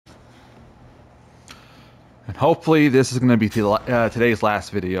And hopefully this is going to be today's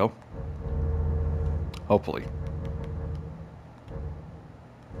last video. Hopefully.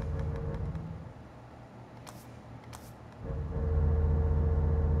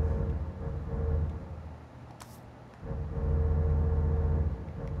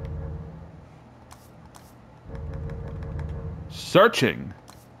 Searching.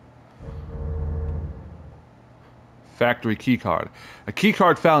 Factory keycard. A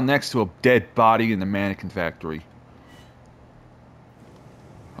keycard found next to a dead body in the mannequin factory.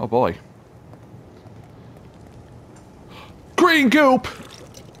 Oh boy. Green goop!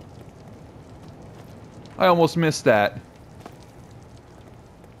 I almost missed that.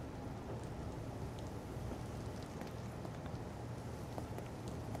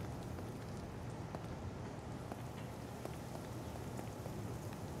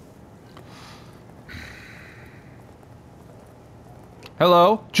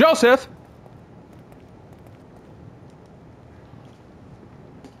 Hello? Joseph!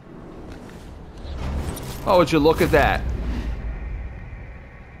 Oh, would you look at that?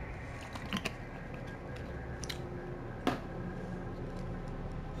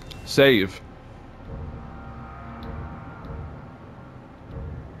 Save.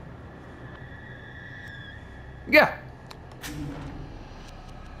 Yeah.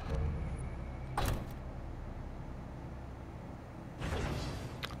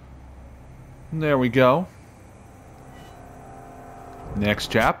 There we go.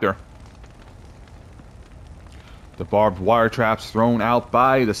 Next chapter. The barbed wire traps thrown out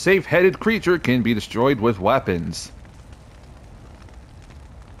by the safe-headed creature can be destroyed with weapons.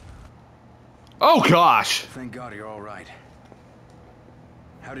 Oh gosh! Thank God you're all right.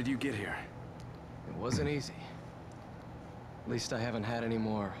 How did you get here? It wasn't easy. At least I haven't had any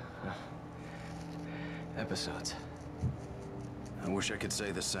more episodes. I wish I could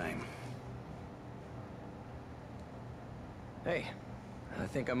say the same. Hey, I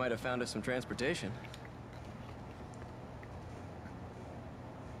think I might have found us some transportation.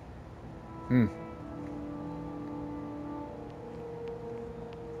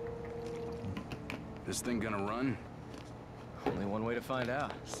 This thing gonna run? Only one way to find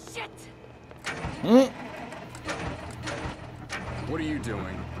out. Shit! What are you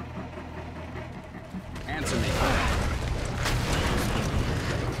doing? Answer me.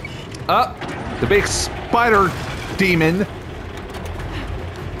 The big spider demon.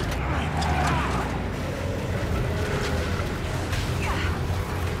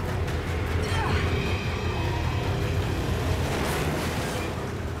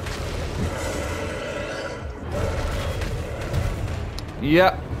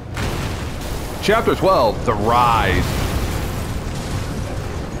 Yep. Chapter 12, The Rise.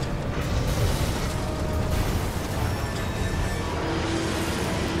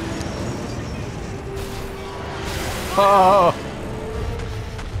 Oh.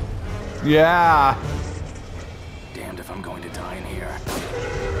 Yeah. Damned if I'm going to die in here.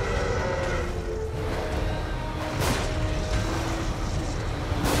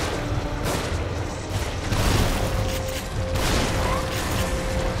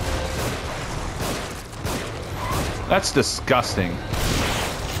 That's disgusting.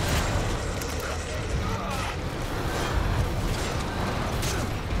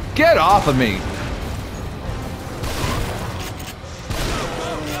 Get off of me!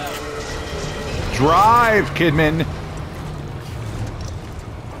 Drive, Kidman!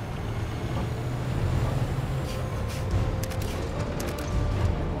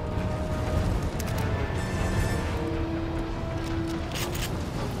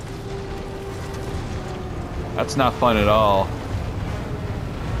 That's not fun at all.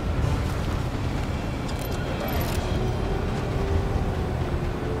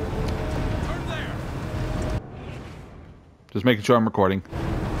 Turn there. Just making sure I'm recording.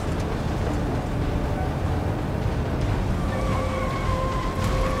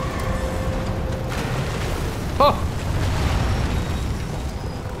 Oh!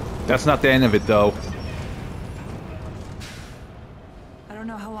 That's not the end of it, though. I don't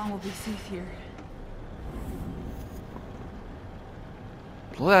know how long we'll be safe here.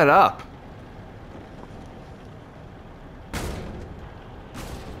 Let up.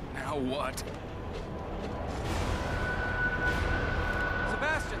 Now what?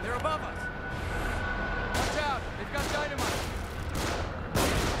 Sebastian, they're above us. Watch out, they've got dynamite.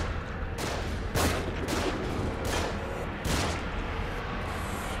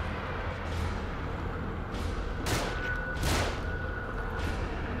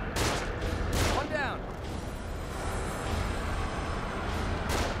 One down.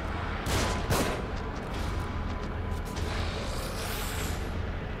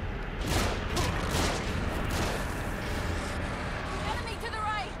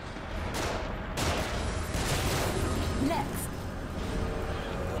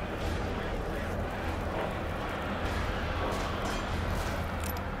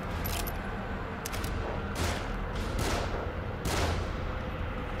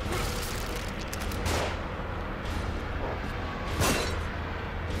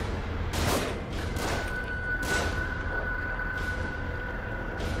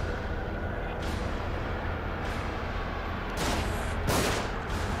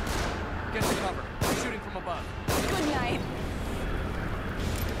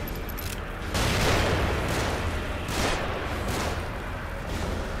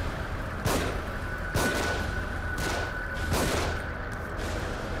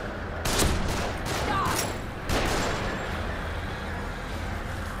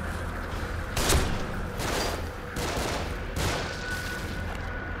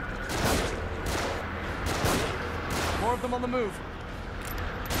 More of them on the move.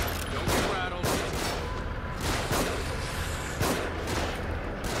 Don't get rattled.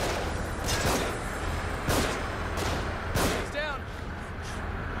 He's down.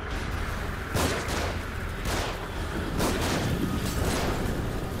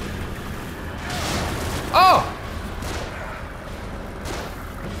 Oh!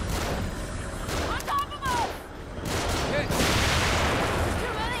 On top of us! Hit.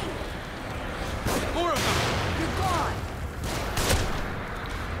 Too many! More of them! You're gone!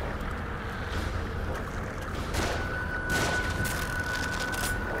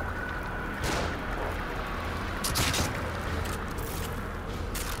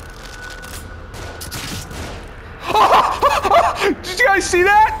 Did you guys see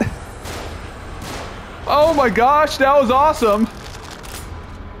that? Oh my gosh, that was awesome.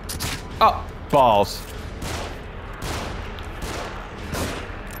 Oh, balls.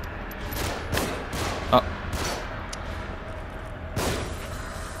 Oh.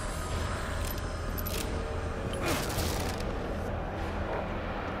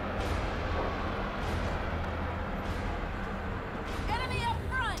 Enemy up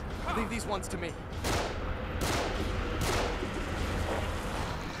front! Leave these ones to me.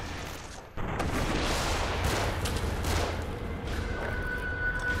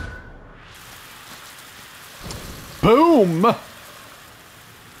 Boom!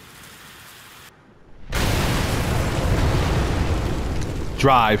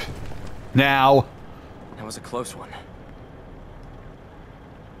 Drive. Now. That was a close one.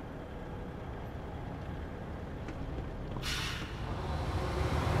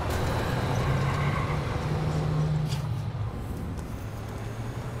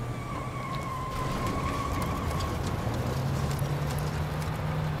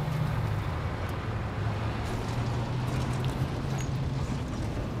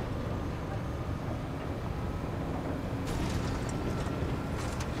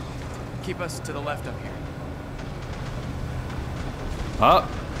 Keep us to the left up here. Oh.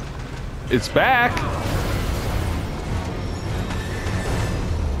 It's back.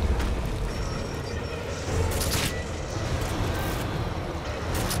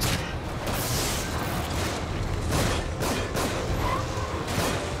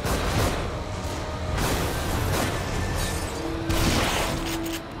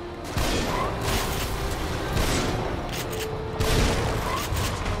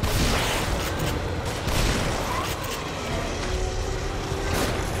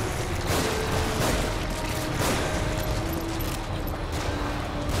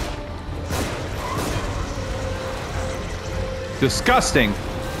 Disgusting.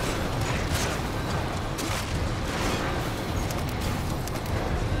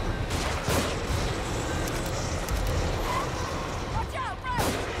 Watch out, right!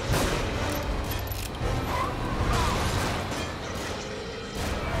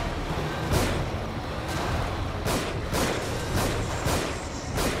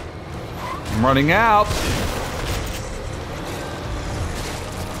 I'm running out.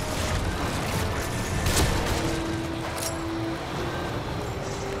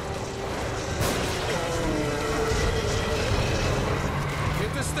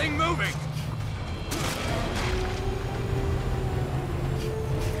 Get this thing moving!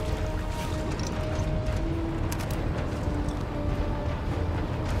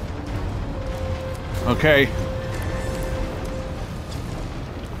 Okay.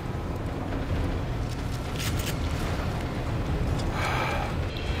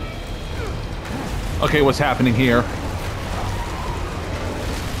 Okay, what's happening here?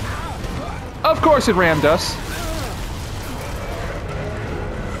 Of course it rammed us.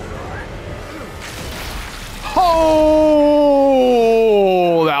 Oh,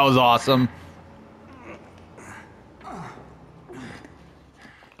 that was awesome.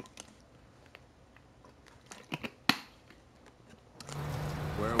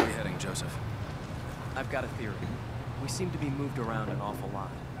 Where are we heading, Joseph? I've got a theory. We seem to be moved around an awful lot.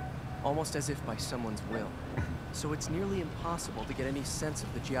 Almost as if by someone's will. So it's nearly impossible to get any sense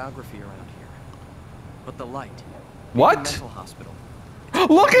of the geography around here. But the light. What? The mental hospital.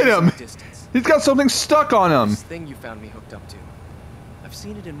 Look at him! Distance. He's got something stuck on him. This thing you found me hooked up to. I've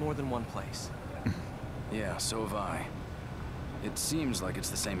seen it in more than one place. Yeah, so have I. It seems like it's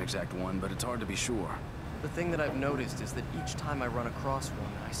the same exact one, but it's hard to be sure. The thing that I've noticed is that each time I run across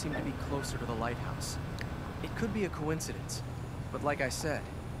one, I seem to be closer to the lighthouse. It could be a coincidence, but like I said,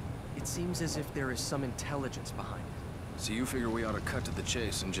 it seems as if there is some intelligence behind it. So you figure we ought to cut to the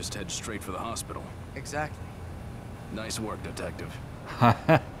chase and just head straight for the hospital. Exactly. Nice work, Detective.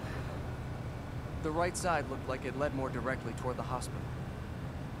 The right side looked like it led more directly toward the hospital.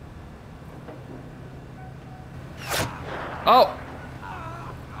 Oh!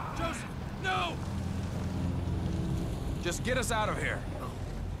 Joseph, no! Just get us out of here.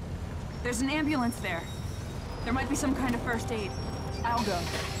 There's an ambulance there. There might be some kind of first aid. I'll go.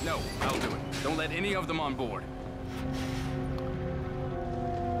 No, I'll do it. Don't let any of them on board.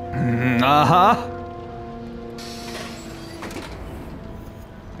 Uh-huh.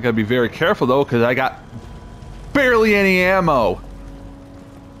 I gotta be very careful though, because I got barely any ammo.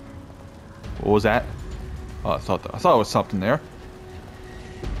 What was that? Oh, I thought it was something there.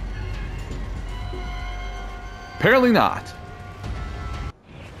 Apparently not.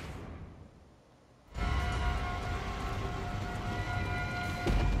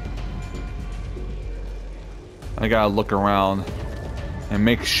 I gotta look around and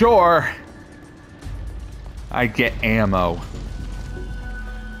make sure I get ammo.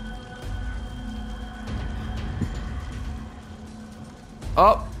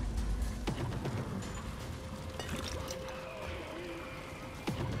 Up.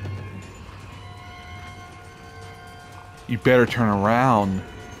 You better turn around,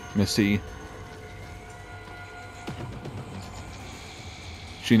 Missy.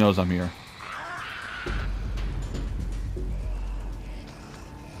 She knows I'm here.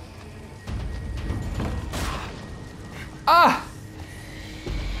 Ah!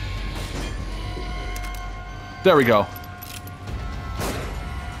 There we go.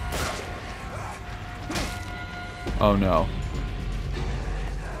 Oh no.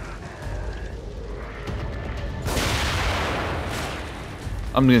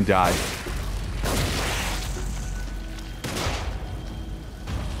 I'm gonna die.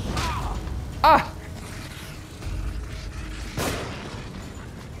 Ah!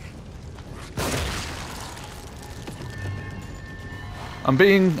 I'm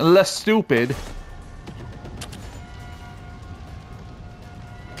being less stupid.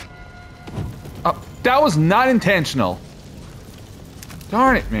 Oh, that was not intentional.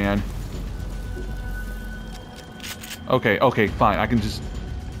 Darn it, man. Okay, okay, fine. I can just...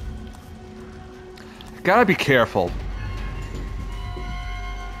 Gotta be careful.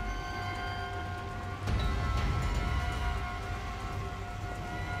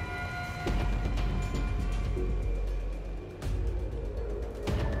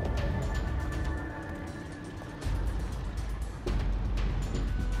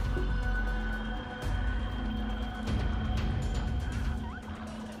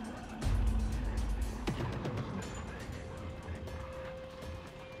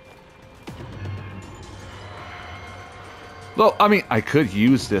 Well, I mean, I could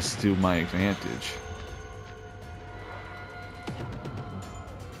use this to my advantage.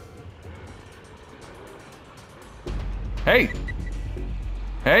 Hey!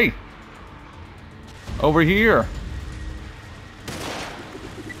 Hey! Over here!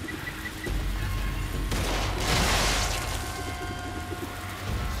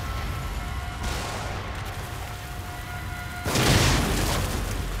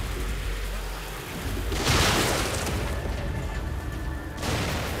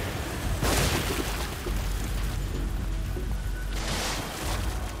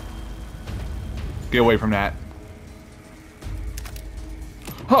 Get away from that.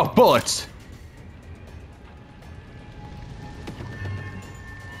 Oh, bullets!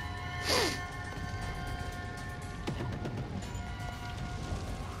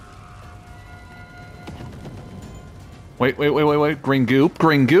 Wait, wait, wait, wait, wait. Green goop,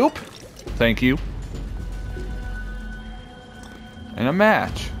 green goop. Thank you. And a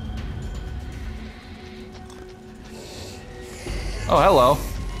match. Oh, hello.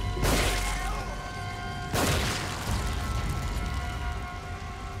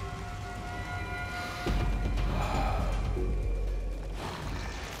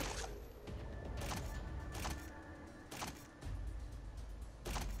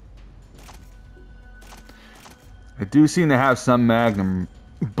 I do seem to have some magnum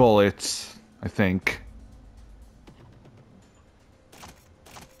bullets, I think.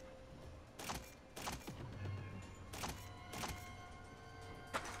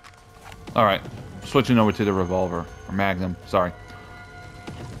 Alright, switching over to the revolver, or magnum, sorry.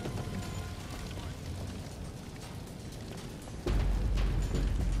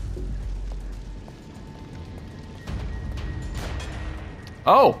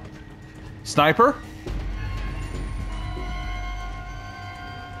 Oh! Sniper?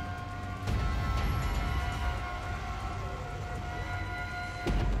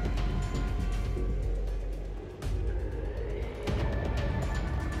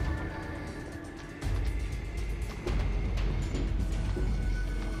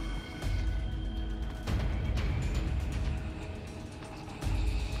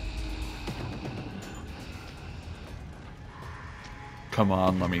 come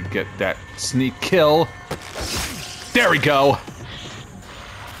on, let me get that sneak kill. There we go.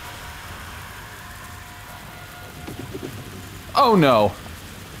 Oh no.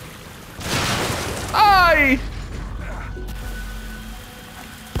 Aye!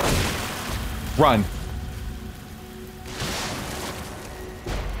 Run.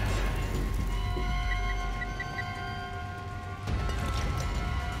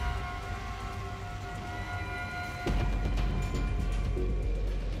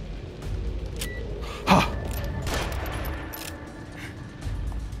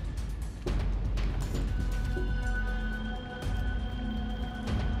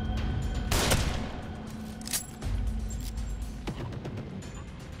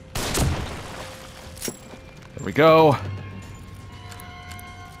 There we go.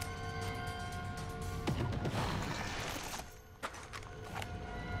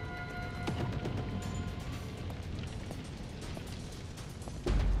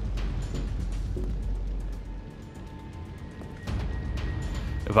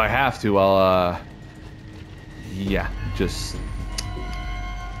 If I have to, I'll, yeah, just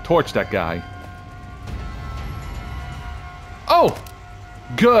torch that guy. Oh!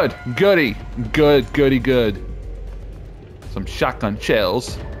 Good, goody, good, goody, good. Some shotgun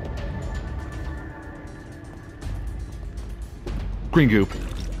shells. Green goop.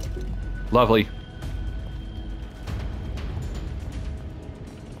 Lovely.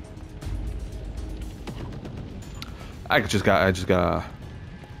 I just gotta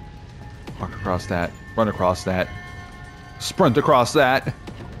walk across that, run across that, sprint across that.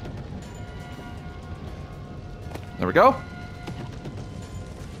 There we go.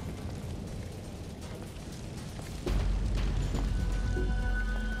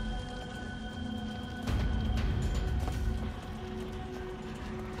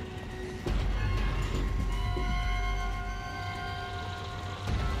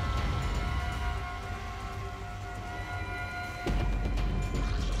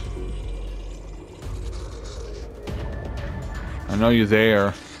 I know you're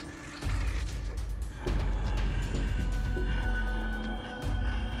there.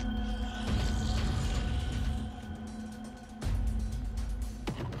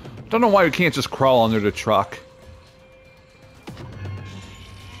 Don't know why we can't just crawl under the truck.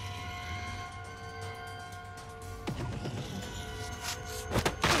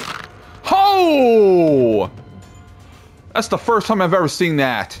 Oh! That's the first time I've ever seen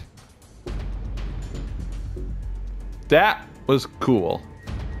that. That was cool.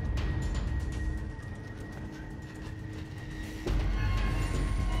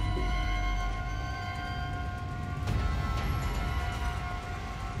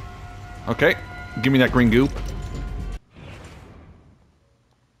 Okay, give me that green goop.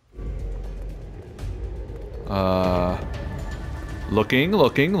 Looking.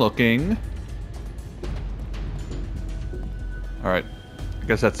 Alright, I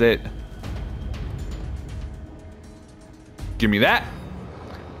guess that's it. Give me that.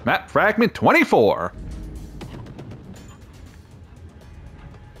 Map fragment 24.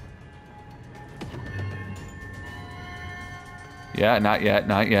 Yeah, not yet.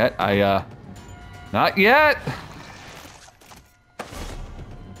 Not yet.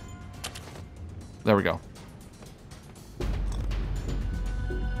 There we go.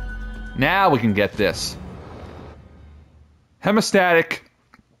 Now we can get this. Hemostatic.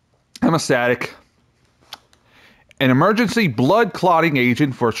 An emergency blood clotting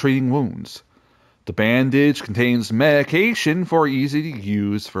agent for treating wounds. The bandage contains medication for easy to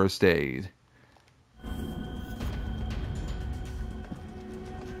use first aid.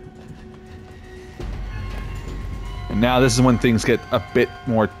 And now this is when things get a bit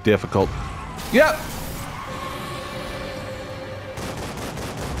more difficult. Yep!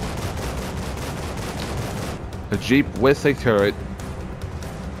 A Jeep with a turret.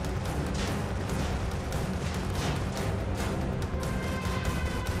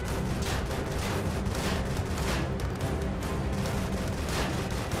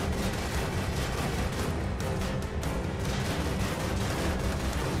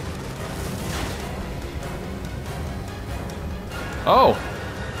 Oh!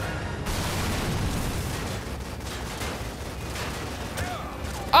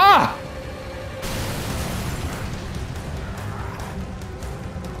 Ah!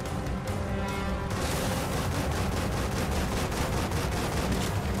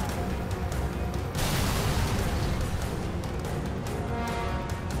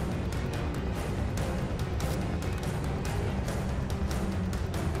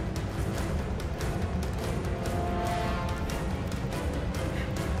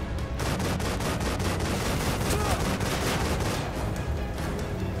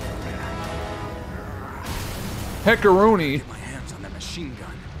 Pepperoni. Get my hands on that machine gun.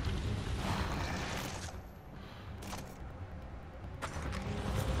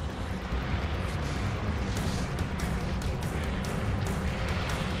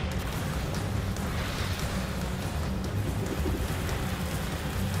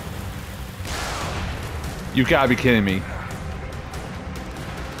 You gotta be kidding me.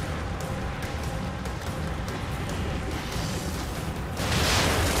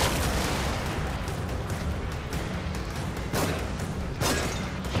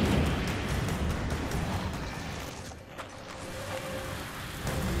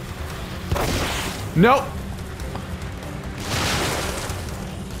 Nope.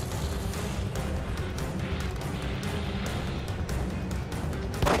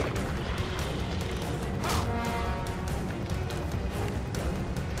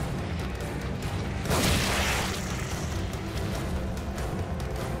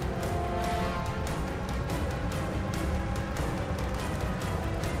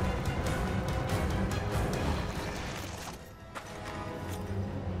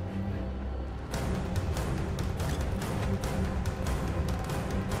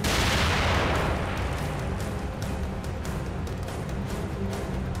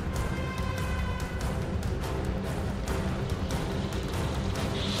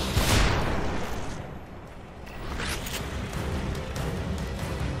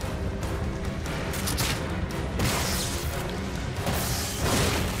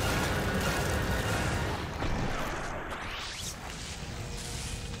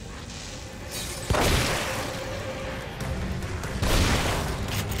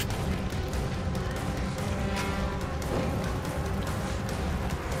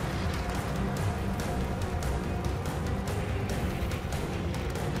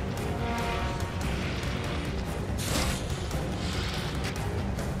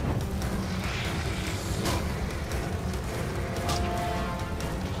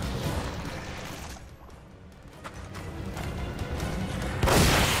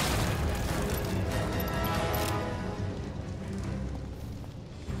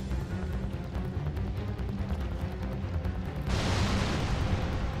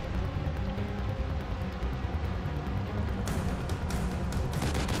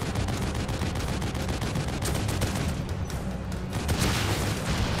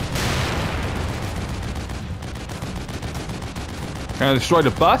 Can I destroy the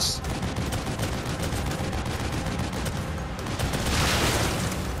bus?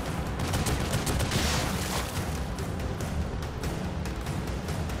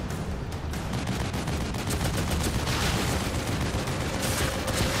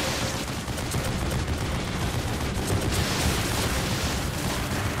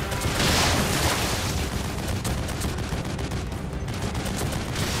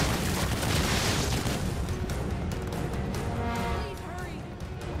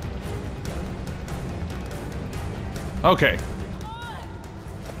 Okay.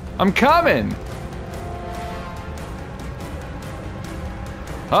 I'm coming.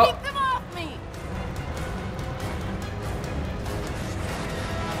 Oh. Keep them off me!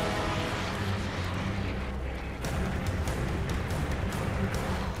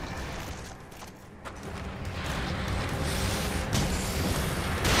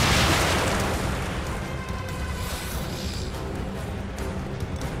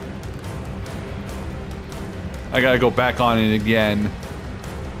 I gotta go back on it again.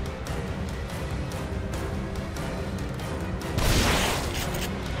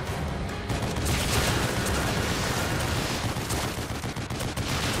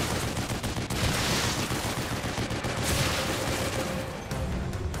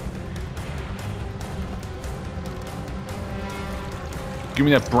 Give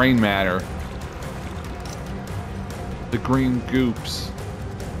me that brain matter. The green goops.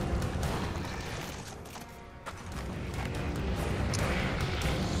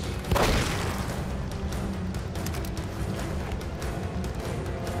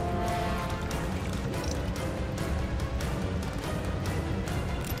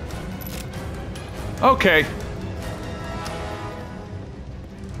 Okay.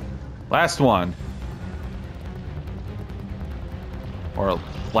 Last one. Or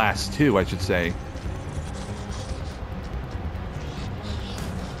last two, I should say.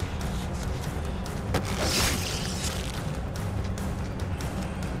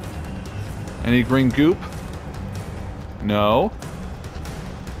 Any green goop? No.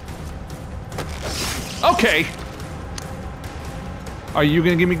 Okay. Are you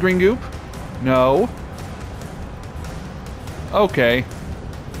gonna give me green goop? No. Okay.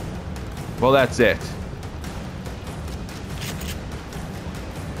 Well, that's it.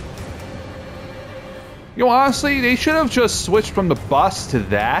 You know, honestly, they should have just switched from the bus to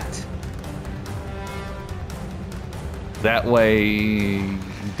that. That way,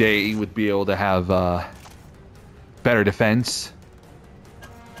 they would be able to have better defense.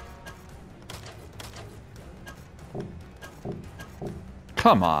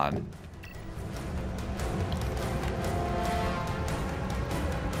 Come on.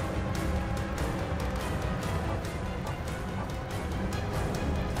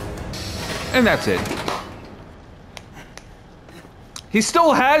 And that's it. He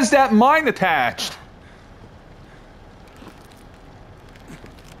still has that mine attached.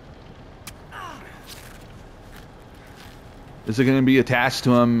 Is it going to be attached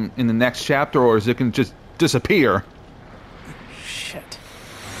to him in the next chapter, or is it going to just disappear? Shit.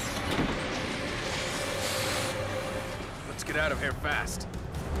 Let's get out of here fast.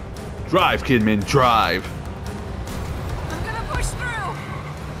 Drive, Kidman, drive. I'm gonna push through.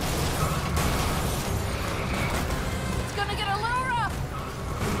 It's gonna get a little rough.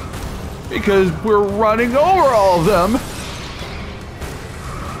 Because we're running over all of them.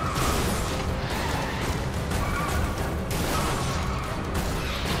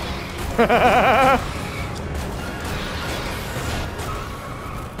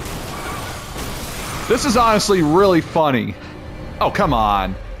 This is honestly really funny. Oh, come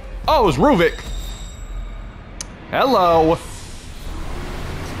on. Oh, it was Ruvik. Hello.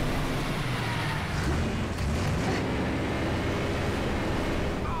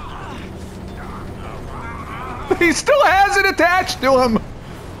 He still has it attached to him.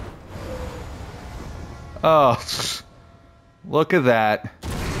 Oh, look at that.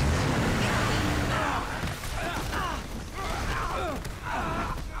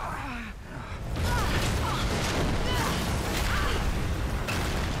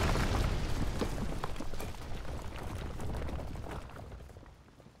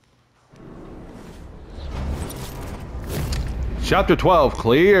 Chapter 12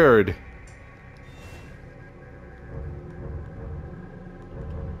 cleared.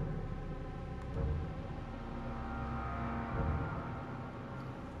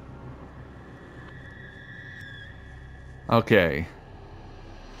 Okay.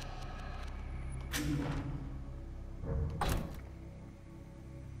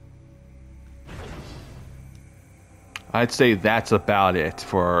 I'd say that's about it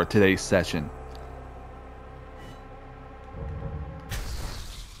for today's session.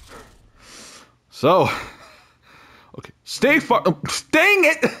 So, okay, stay far. Dang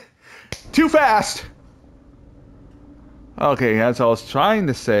it! Too fast. Okay, as I was trying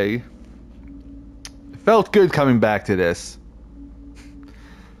to say, it felt good coming back to this.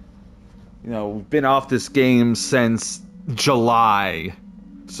 You know, we've been off this game since July,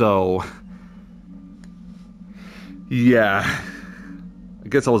 so yeah, I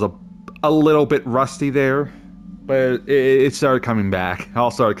guess I was a little bit rusty there, but it started coming back. It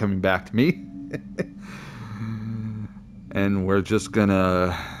all started coming back to me. And we're just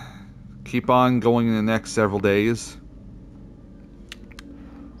gonna keep on going in the next several days.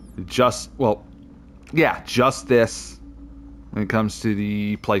 Just this when it comes to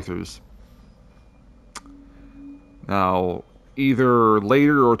the playthroughs. Now, either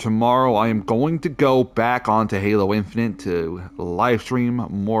later or tomorrow, I am going to go back onto Halo Infinite to live stream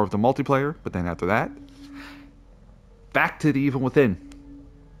more of the multiplayer, but then after that, back to the Even Within.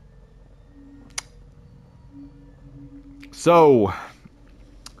 So,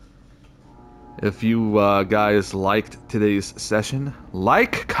 if you guys liked today's session,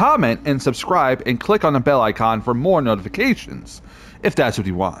 like, comment, and subscribe, and click on the bell icon for more notifications, if that's what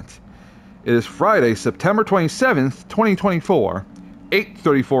you want. It is Friday, September 27th, 2024,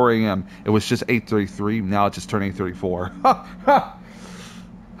 8:34 a.m. It was just 8:33, now it just turned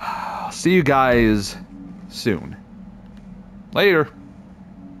 8:34. See you guys soon. Later.